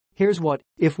Here's what,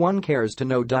 if one cares to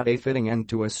know. A fitting end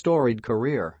to a storied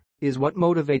career is what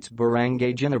motivates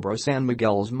Barangay Ginebra San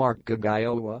Miguel's Mark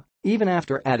Caguioa, even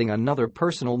after adding another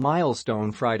personal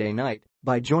milestone Friday night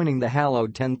by joining the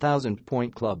hallowed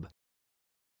 10,000-point club.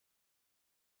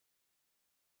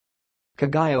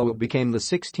 Caguioa became the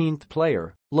 16th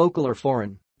player, local or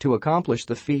foreign, to accomplish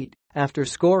the feat after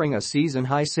scoring a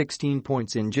season-high 16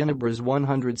 points in Ginebra's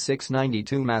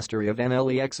 106-92 mastery of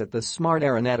NLEX at the Smart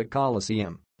Araneta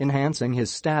Coliseum, enhancing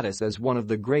his status as one of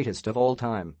the greatest of all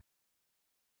time.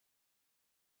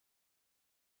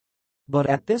 But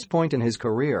at this point in his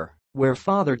career, where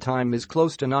Father Time is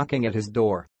close to knocking at his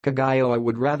door, Caguioa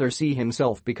would rather see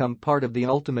himself become part of the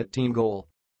ultimate team goal.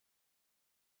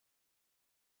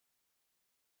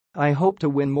 "I hope to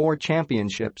win more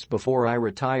championships before I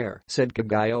retire," said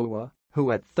Caguioa,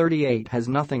 who at 38 has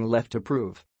nothing left to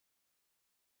prove.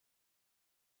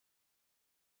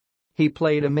 He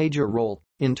played a major role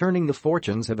in turning the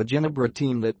fortunes of a Ginebra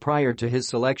team that prior to his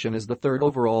selection as the third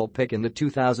overall pick in the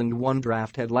 2001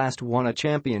 draft had last won a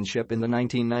championship in the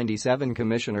 1997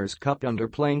 Commissioner's Cup under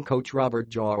playing coach Robert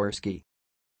Jaworski.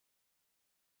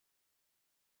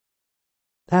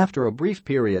 After a brief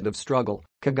period of struggle,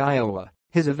 Caguioa,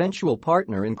 his eventual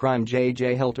partner in crime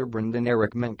J.J. Hilterbrand and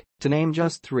Eric Mink, to name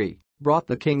just three, brought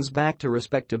the Kings back to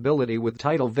respectability with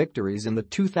title victories in the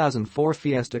 2004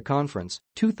 Fiesta Conference,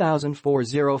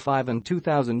 2004-05 and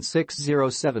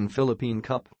 2006-07 Philippine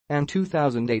Cup, and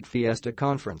 2008 Fiesta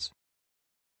Conference.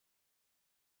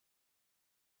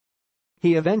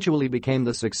 He eventually became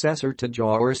the successor to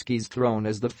Jaworski's throne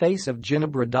as the face of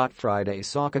Ginebra. Friday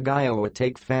saw Caguioa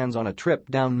take fans on a trip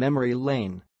down memory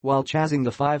lane while chasing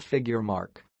the five-figure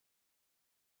mark.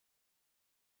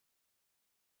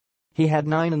 He had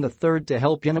 9 in the third to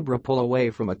help Ginebra pull away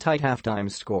from a tight halftime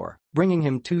score, bringing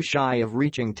him too shy of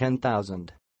reaching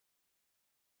 10,000.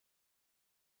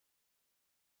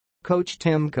 Coach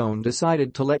Tim Cohn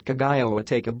decided to let Caguioa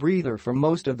take a breather for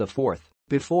most of the fourth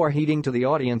before heeding to the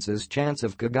audience's chants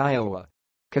of Caguioa.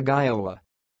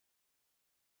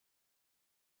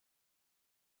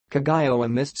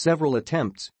 Caguioa missed several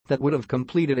attempts that would have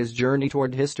completed his journey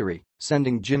toward history,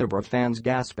 sending Ginebra fans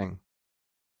gasping.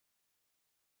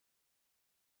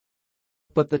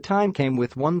 But the time came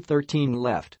with 1:13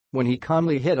 left when he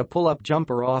calmly hit a pull-up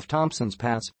jumper off Thompson's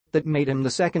pass that made him the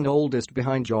second oldest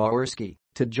behind Jaworski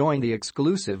to join the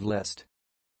exclusive list.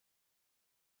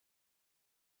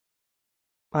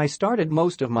 "I started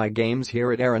most of my games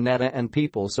here at Araneta and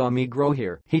people saw me grow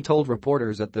here," he told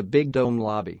reporters at the Big Dome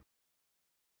lobby.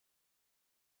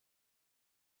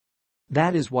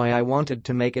 "That is why I wanted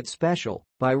to make it special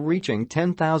by reaching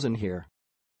 10,000 here."